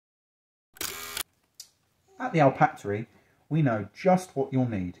At the Alpactory, we know just what you'll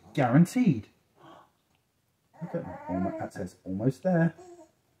need. Guaranteed. Look at that. That says almost there.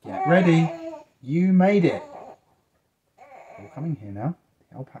 Get ready. You made it. You're coming here now.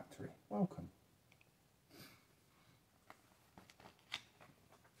 The Alpactory. Welcome.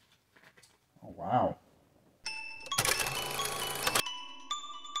 Oh, wow.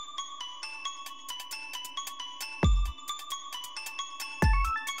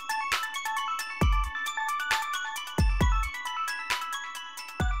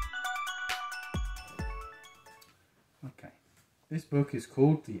 This book is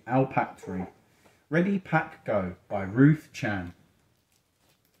called The Alpactory. Ready, Pack, Go by Ruth Chan.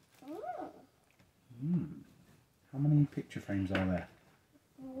 How many picture frames are there?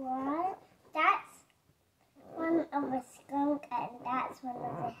 One. That's one of a skunk and that's one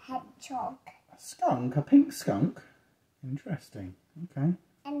of a hedgehog. A skunk? A pink skunk? Interesting. Okay.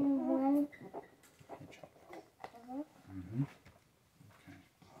 And one hedgehog. Okay.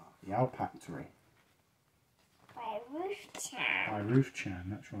 The Alpactory. by Ruth Chan. By Ruth Chan,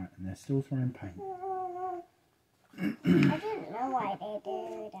 that's right. And they're still throwing paint. I don't know why they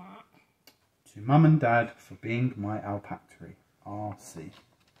do that. To Mum and Dad for being my Alpactory. RC.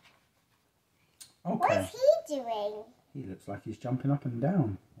 Okay. What's he doing? He looks like he's jumping up and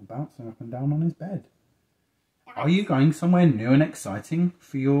down, or bouncing up and down on his bed. Are you going somewhere new and exciting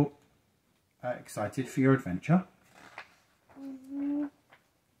for your excited for your adventure?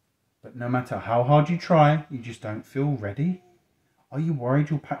 But no matter how hard you try, you just don't feel ready. Are you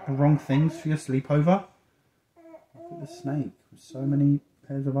worried you'll pack the wrong things for your sleepover? Look at the snake with so many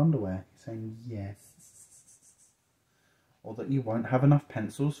pairs of underwear. He's saying yes. Or that you won't have enough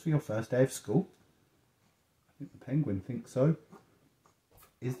pencils for your first day of school. I think the penguin thinks so.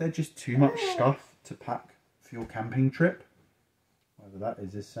 Is there just too much stuff to pack for your camping trip? Whatever that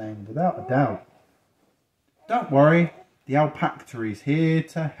is saying without a doubt. Don't worry, the Alpactory is here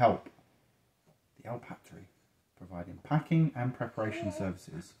to help. The Alpactory, providing packing and preparation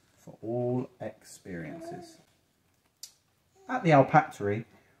services for all experiences. At the Alpactory,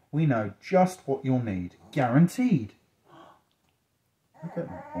 we know just what you'll need, guaranteed. Look at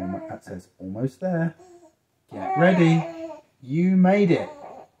that, that says almost there. Get ready, you made it.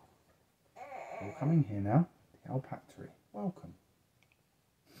 You're coming here now, the Alpactory. Welcome.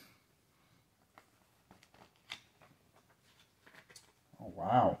 Oh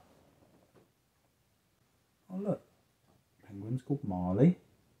wow. Oh look, penguin's called Marley.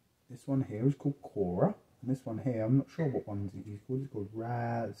 This one here is called Cora. And this one here, I'm not sure what one he's called. He's called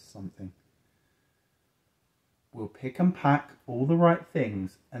Raz something. We'll pick and pack all the right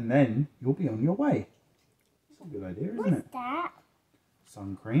things and then you'll be on your way. That's a good idea, isn't it? What's that?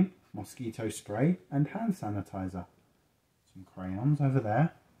 Sun cream, mosquito spray and hand sanitizer. Some crayons over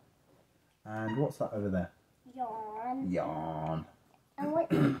there. And what's that over there? Yarn. Yarn. And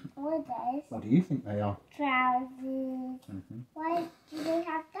what are those? What do you think they are? Trousers. Why do they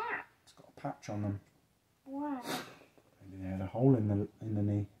have that? It's got a patch on them. Why? Maybe they had a hole in the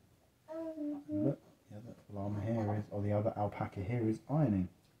knee. And look, the other llama here is, or the other alpaca here is ironing.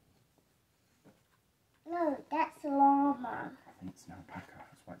 No, that's a llama. I think it's an alpaca.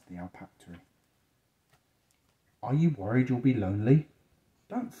 That's why it's the Alpactory. Are you worried you'll be lonely?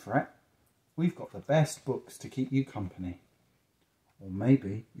 Don't fret. We've got the best books to keep you company. Or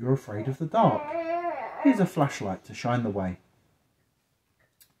maybe you're afraid of the dark. Here's a flashlight to shine the way.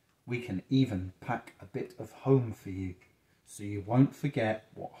 We can even pack a bit of home for you, so you won't forget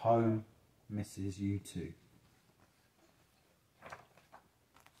what home misses you too.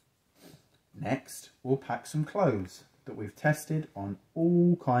 Next, we'll pack some clothes that we've tested on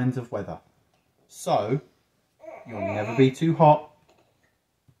all kinds of weather. So, you'll never be too hot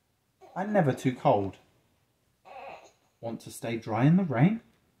and never too cold. Want to stay dry in the rain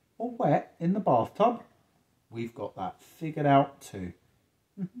or wet in the bathtub? We've got that figured out too.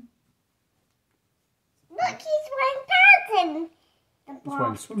 Look, he's wearing pants in the He's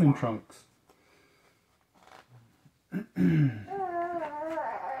wearing swimming trunks.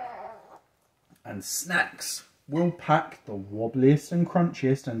 And snacks. We'll pack the wobbliest and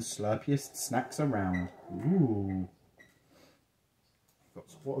crunchiest and slurpiest snacks around. Ooh.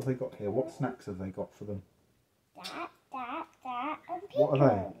 What have they got here? What snacks have they got for them? That, and pickles. What are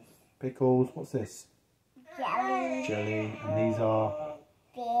they? Pickles. What's this? Jelly. Jelly. And these are?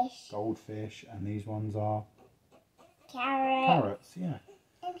 Fish. Goldfish. And these ones are? Carrot. Carrots, yeah.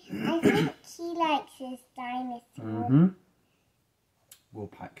 And I think he likes his dinosaur. We'll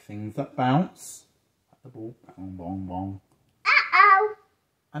pack things that bounce. Like the ball. Bong, bong, bong. Uh-oh.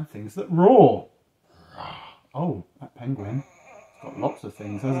 And things that roar. Oh, that penguin. It's got lots of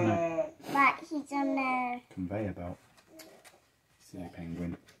things, hasn't it? But he's on a conveyor belt. Silly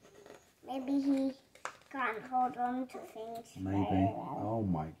penguin. Maybe he can't hold on to things. Maybe. Very well. Oh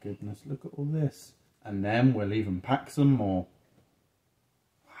my goodness, look at all this. And then we'll even pack some more.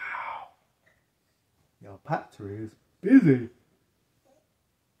 Wow. The Alpactory is busy.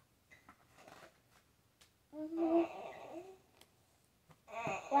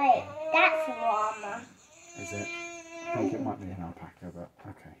 Wait, that's a llama. Is it? I think it might be an alpaca, but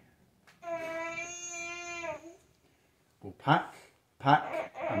okay. We'll pack,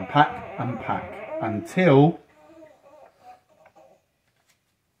 pack, and pack, and pack until...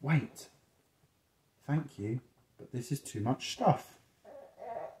 Wait. Thank you, but this is too much stuff.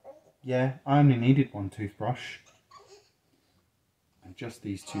 Yeah, I only needed one toothbrush. And just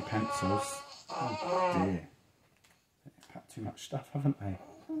these 2 pencils. Oh dear. They've packed too much stuff, haven't they?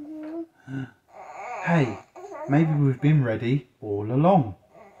 Hey, maybe we've been ready all along.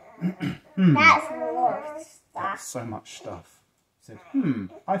 That's a lot of stuff. That's so much stuff. Said,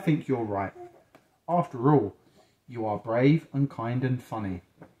 I think you're right. After all, you are brave and kind and funny.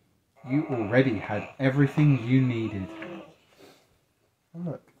 You already had everything you needed. Oh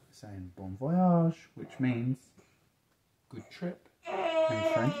look, it's saying bon voyage, which means good trip in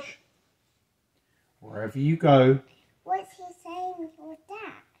French. Wherever you go. What's he saying with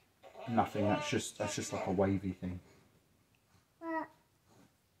that? Nothing, that's just like a wavy thing. But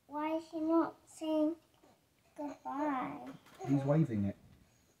why is he not saying goodbye? He's waving it.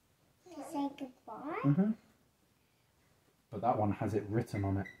 To say goodbye? But that one has it written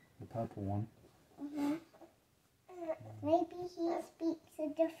on it, the purple one. Maybe he speaks a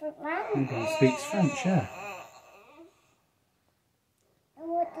different language. Maybe he speaks French, yeah. And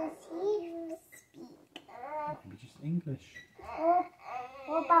what does he speak? Maybe just English. Or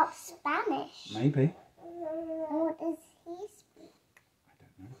what about Spanish? Maybe. And what does he speak? I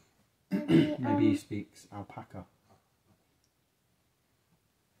don't know. Maybe he speaks alpaca.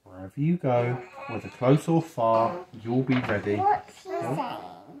 Wherever you go, whether close or far, you'll be ready. What's he saying?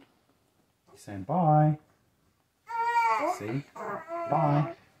 He's saying bye. See?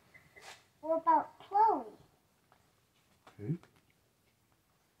 Bye. What about Chloe? Who?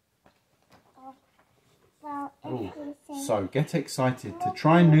 Well, if he's saying... So get excited to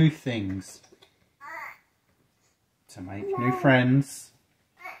try new things. To make new friends.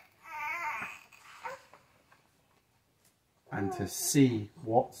 And to see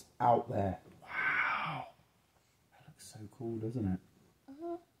what's out there. Wow. That looks so cool, doesn't it?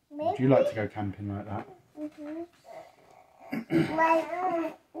 Would you like to go camping like that? Like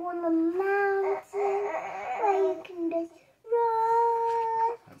on the mountain where you can just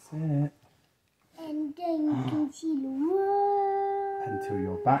run. That's it. And then you can see the world. Until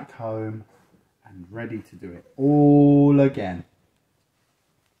you're back home and ready to do it all again.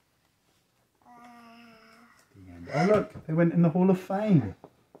 The end. Oh look, they went in the Hall of Fame.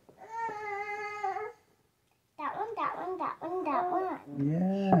 That one, that one, that one, that one.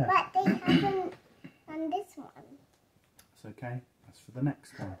 Yeah. But they haven't done this one. It's okay. That's for the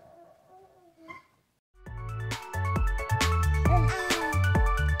next one.